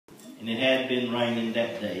and it had been raining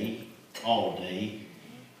that day, all day.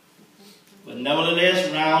 But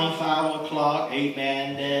nevertheless, around 5 o'clock,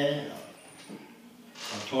 amen,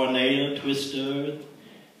 a tornado twister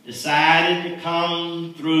decided to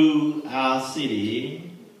come through our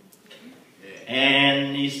city,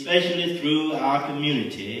 and especially through our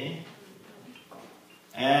community,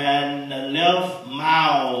 and left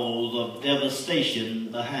miles of devastation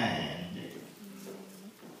behind.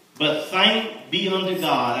 But thanks be unto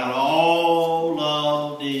God, out of all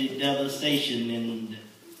of the devastation and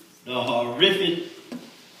the horrific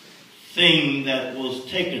thing that was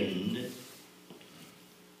taken,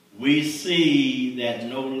 we see that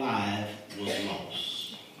no life was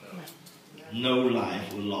lost. No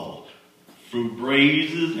life was lost. Through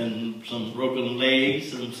grazes and some broken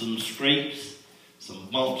legs and some scrapes, some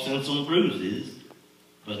bumps and some bruises,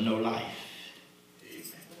 but no life.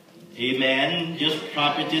 Amen. Just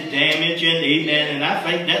property damage and amen. And I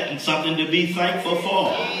think that's something to be thankful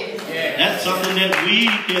for. That's something that we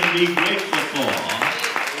can be grateful for.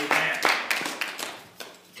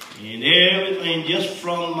 And everything just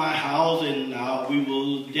from my house, and we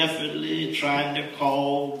were definitely trying to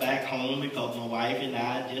call back home because my wife and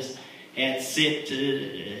I just had sit to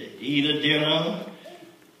eat a dinner,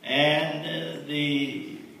 and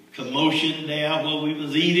the commotion there where we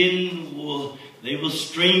was eating was, they were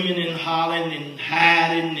screaming and hollering and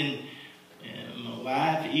hiding, and my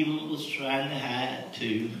wife even was trying to hide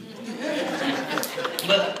too.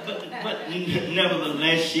 but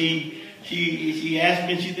nevertheless, she asked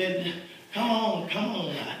me, she said, come on.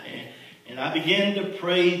 And I began to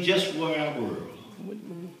pray just where I was.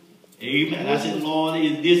 Amen. I said, Lord,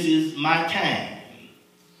 if this is my time,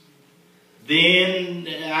 then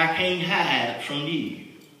I can't hide from you.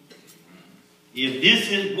 If this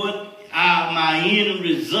is what my end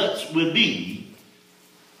results will be,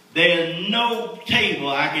 there's no table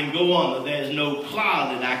I can go under, there's no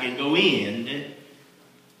closet I can go in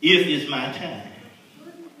if it's my time.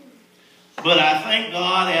 But I thank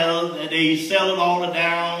God that they settled all the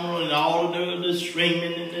down and all of the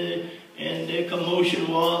screaming and the commotion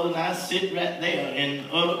was, and I sit right there and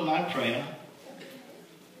utter my prayer.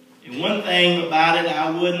 And one thing about it, I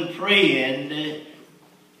wasn't praying,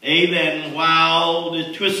 amen, while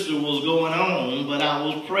the twister was going on, but I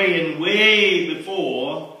was praying way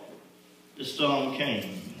before the storm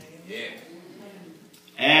came. Yeah.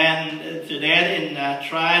 And to that, and I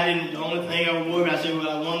tried, and the only thing I worried, I said, well,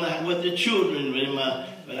 I wonder what the children,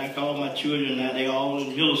 but I call my children now, they all in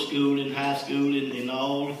middle school and high school and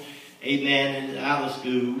all, amen, and out of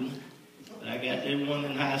school. But I got that one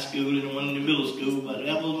in high school and one in the middle school, but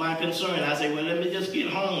that was my concern. I said, well, let me just get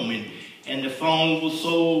home. And the phone was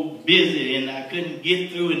so busy, and I couldn't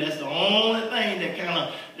get through, and that's the only thing that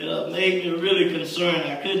kind of made me really concerned.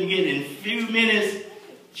 I couldn't get in. A few minutes,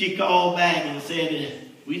 she called back and said,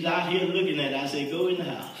 we's out here looking at it. I said, go in the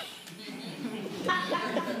house.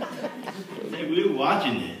 I said, we were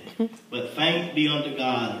watching it. But thanks be unto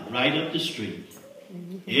God, right up the street.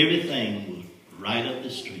 Everything was right up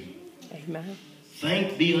the street. Amen.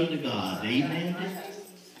 Thanks be unto God. Amen.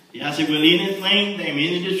 Yeah, I said, well, anything,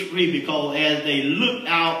 any disagree, because as they looked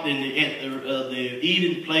out at the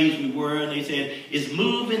eating place we were, they said, it's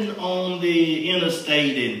moving on the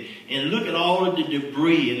interstate, and look at all of the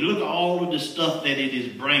debris, and look at all of the stuff that it is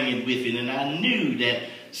bringing with it. And I knew that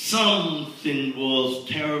something was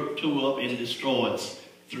tore up and destroyed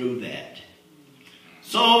through that.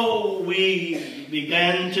 So we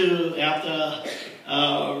began to, after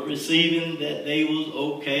receiving that they was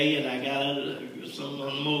okay, and I got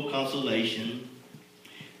some more consolation,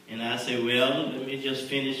 and I said, well, let me just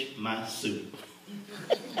finish my soup.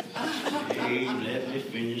 Hey, let me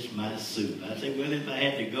finish my soup. I said, well, if I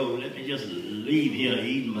had to go, let me just leave here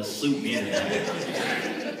eating my soup anyhow.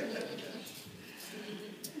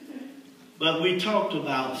 But we talked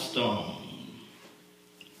about storm,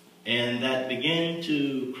 and that began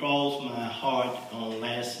to cross my heart on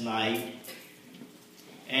last night,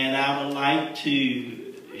 and I would like to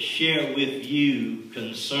share with you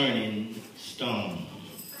concerning storms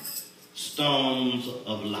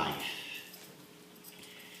of life.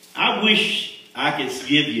 I wish I could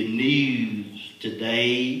give you news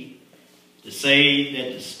today to say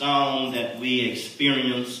that the storm that we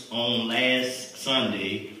experienced on last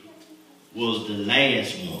Sunday was the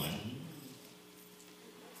last one.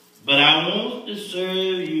 But I want to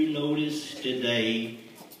serve you notice today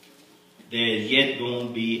there's yet going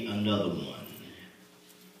to be another one.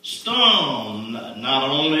 Storm, not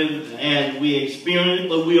only as we experience,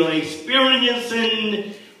 but we are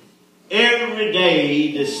experiencing every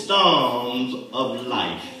day the storms of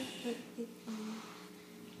life.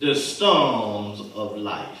 The storms of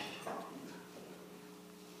life.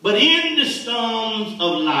 But in the storms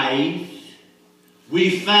of life,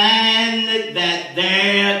 we find that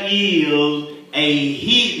there is a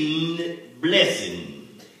hidden blessing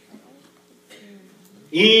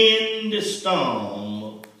in the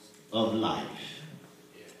storm of life.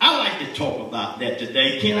 I like to talk about that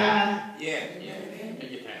today. Can I? Yeah.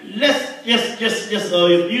 Let's just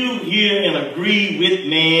if you hear and agree with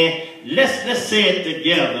me, let's say it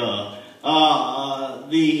together.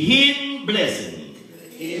 The hidden blessing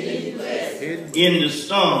in the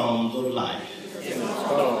storms of life.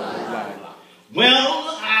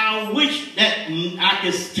 Well, I wish that I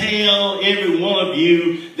could tell every one of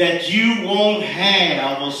you that you won't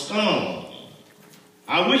have a storm.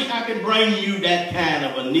 I wish I could bring you that kind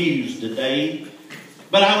of a news today.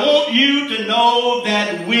 But I want you to know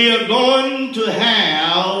that we're going to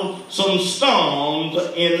have some storms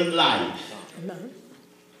in life.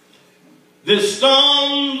 The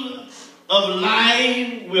storms of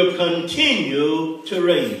life will continue to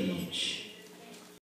rage.